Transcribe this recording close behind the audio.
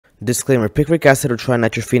Disclaimer, picric acid or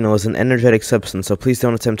trinitrophenol is an energetic substance, so please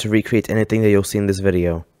don't attempt to recreate anything that you'll see in this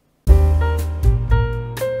video.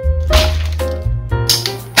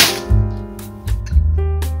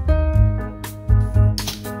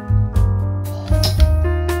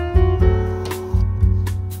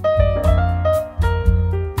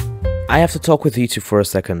 I have to talk with YouTube for a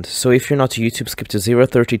second, so if you're not to YouTube, skip to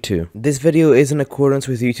 032. This video is in accordance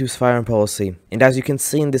with YouTube's firing policy, and as you can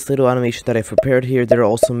see in this little animation that I've prepared here, there are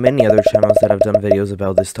also many other channels that have done videos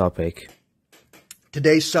about this topic.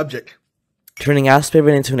 Today's subject: turning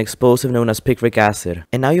aspirin into an explosive known as picric acid.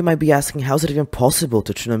 And now you might be asking, how is it even possible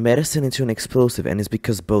to turn a medicine into an explosive? And it's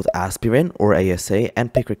because both aspirin, or ASA,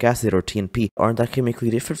 and picric acid, or TNP, aren't that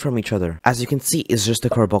chemically different from each other. As you can see, it's just a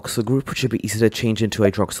carboxyl group, which should be easy to change into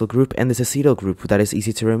hydroxyl group, and this acetyl group that is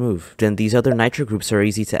easy to remove. Then these other nitro groups are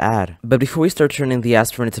easy to add. But before we start turning the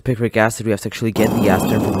aspirin into picric acid, we have to actually get the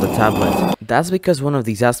aspirin from the tablet. That's because one of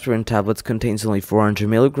these aspirin tablets contains only 400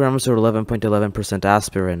 milligrams or 11.11%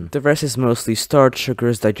 aspirin. The rest is mostly starch,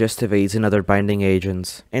 sugars, digestive aids, and other binding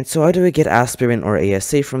agents. And so how do we get aspirin or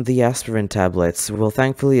ASA from the aspirin tablets? Well,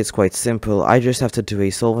 thankfully it's quite simple. I just have to do a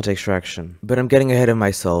solvent extraction. But I'm getting ahead of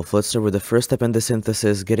myself. Let's start with the first step in the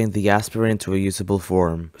synthesis, getting the aspirin into a usable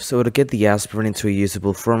form. So to get the aspirin into a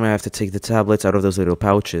usable form, I have to take the tablets out of those little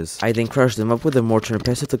pouches. I then crush them up with a mortar and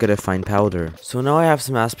pestle to get a fine powder. So now I have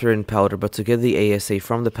some aspirin powder, but to get the ASA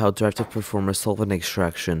from the powder I have to perform a solvent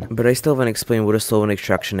extraction. But I still haven't explained what a solvent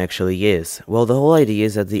extraction actually is. Well, the whole idea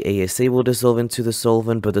is that the ASA will dissolve into the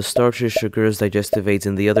solvent, but the starches, sugars, digestive aids,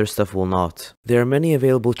 and the other stuff will not. There are many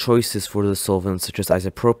available choices for the solvents, such as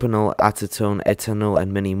isopropanol, acetone, ethanol,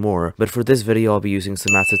 and many more, but for this video I'll be using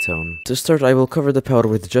some acetone. To start, I will cover the powder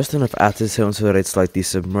with just enough acetone so that it's slightly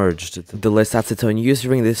submerged. The less acetone used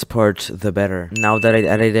during this part, the better. Now that I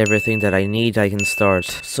added everything that I need, I can start.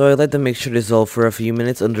 So I let the mixture dissolve for a few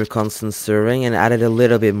minutes under constant stirring and added a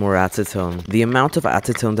little bit more acetone. The amount of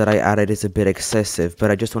acetone that I added is a bit excessive,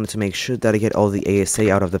 but I just wanted to make sure that I get all the ASA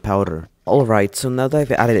out of the powder. Alright, so now that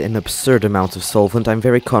I've added an absurd amount of solvent, I'm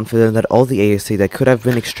very confident that all the ASA that could have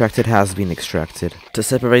been extracted has been extracted. To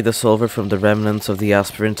separate the solvent from the remnants of the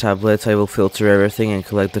aspirin tablets, I will filter everything and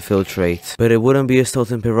collect the filtrate. But it wouldn't be a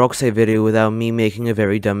sodium peroxide video without me making a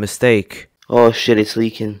very dumb mistake. Oh shit, it's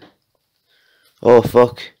leaking. Oh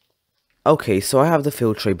fuck. Okay, so I have the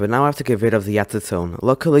filtrate, but now I have to get rid of the acetone.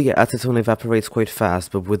 Luckily, acetone evaporates quite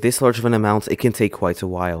fast, but with this large of an amount, it can take quite a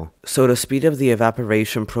while. So to speed up the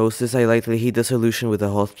evaporation process, I lightly heat the solution with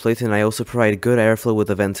a hot plate, and I also provide good airflow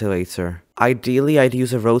with a ventilator. Ideally, I'd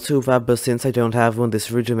use a rotovap, but since I don't have one,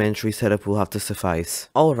 this rudimentary setup will have to suffice.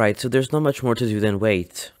 Alright, so there's not much more to do than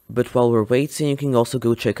wait. But while we're waiting, you can also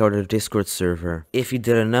go check out our Discord server. If you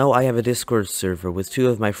didn't know, I have a Discord server with two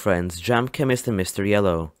of my friends, Jam Chemist and Mr.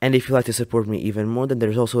 Yellow. And if you'd like to support me even more, then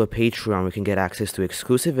there's also a Patreon where you can get access to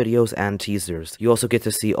exclusive videos and teasers. You also get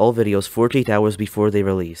to see all videos 48 hours before they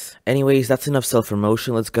release. Anyways, that's enough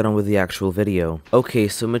self-promotion, let's get on with the actual video. Okay,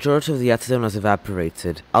 so majority of the acetone has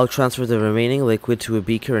evaporated. I'll transfer the remaining liquid to a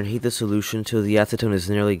beaker and heat the solution till the acetone is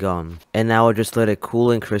nearly gone. And now I'll just let it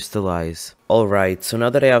cool and crystallize. Alright, so now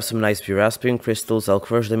that I have some nice pure aspirin crystals, I'll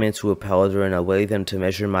crush them into a powder and I'll weigh them to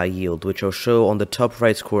measure my yield, which I'll show on the top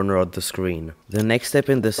right corner of the screen. The next step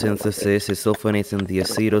in the synthesis is sulfonating the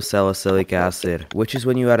acetosalicylic acid, which is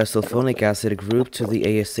when you add a sulfonic acid group to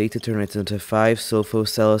the ASA to turn it into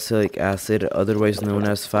 5-sulfosalicylic acid, otherwise known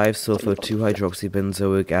as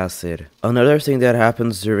 5-sulfo-2-hydroxybenzoic acid. Another thing that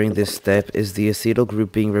happens during this step is the acetyl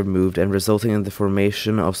group being removed and resulting in the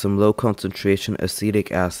formation of some low concentration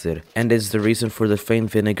acetic acid, and is the reason for the faint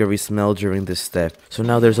vinegary smell during this step. So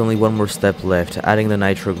now there's only one more step left, adding the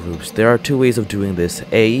nitro groups. There are two ways of doing this,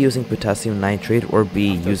 A, using potassium nitrate, or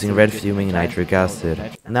B, using red fuming nitric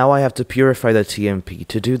acid. Now I have to purify the TNP.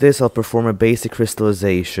 To do this, I'll perform a basic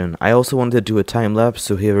crystallization. I also wanted to do a time lapse,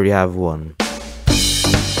 so here we have one.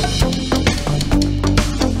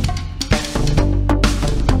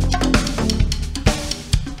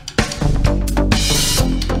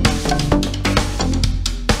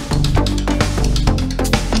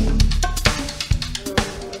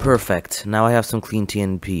 Perfect, now I have some clean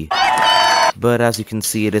TNP. But as you can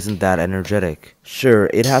see, it isn't that energetic. Sure,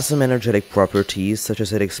 it has some energetic properties, such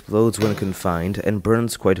as it explodes when confined and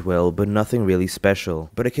burns quite well, but nothing really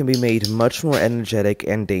special. But it can be made much more energetic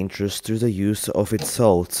and dangerous through the use of its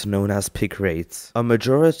salts, known as Picrates. A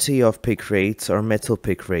majority of Picrates are metal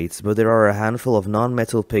Picrates, but there are a handful of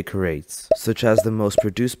non-metal Picrates, such as the most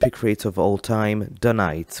produced Picrate of all time,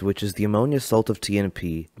 Dunnite, which is the ammonia salt of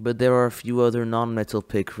TNP. But there are a few other non-metal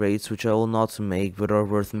Picrates which I will not make but are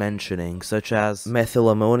worth mentioning, such such as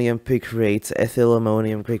methylammonium picrate,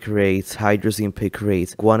 ethylammonium picrate, hydrazine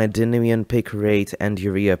picrate, guanidinium picrate, and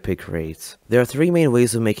urea picrate. There are three main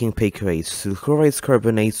ways of making picrates: through chlorides,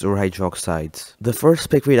 carbonates, or hydroxides. The first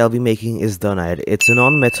picrate I'll be making is Dunnite. It's a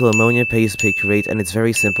non-metal ammonia-based picrate and it's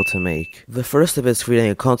very simple to make. The first step is creating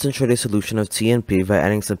a concentrated solution of TNP by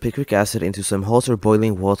adding some picric acid into some hot or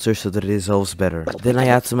boiling water so that it dissolves better. Then I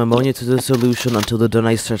add some ammonia to the solution until the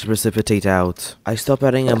Dunnite starts to precipitate out. I stop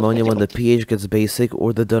adding ammonia when the pH gets basic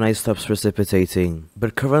or the Dunnite stops precipitating.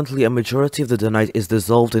 But currently a majority of the Dunnite is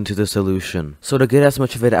dissolved into the solution. So to get as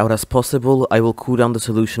much of it out as possible, I will cool down the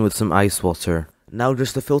solution with some ice water. Now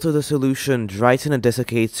just to filter the solution, dry it in a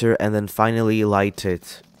desiccator and then finally light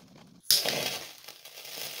it.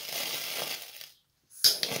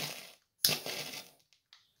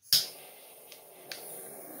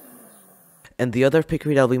 And the other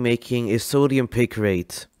picrate I'll be making is sodium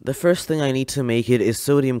picrate. The first thing I need to make it is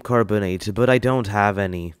sodium carbonate, but I don't have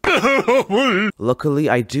any. Luckily,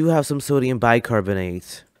 I do have some sodium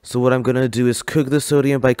bicarbonate. So what I'm gonna do is cook the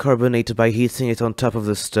sodium bicarbonate by heating it on top of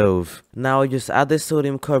the stove. Now I just add this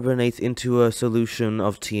sodium carbonate into a solution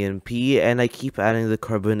of TNP and I keep adding the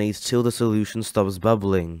carbonate till the solution stops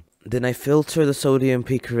bubbling. Then I filter the sodium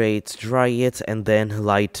picrate, dry it, and then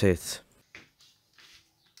light it.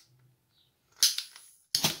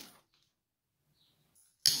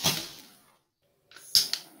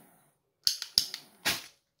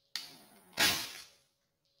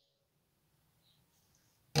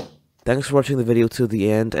 Thanks for watching the video till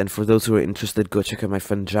the end, and for those who are interested, go check out my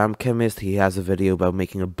friend Jam Chemist. He has a video about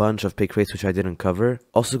making a bunch of picrates which I didn't cover.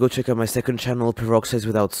 Also go check out my second channel, Peroxides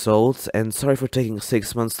Without Salt, and sorry for taking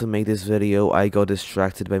 6 months to make this video. I got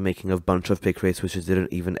distracted by making a bunch of picrates which I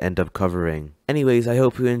didn't even end up covering. Anyways, I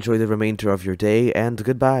hope you enjoy the remainder of your day, and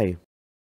goodbye!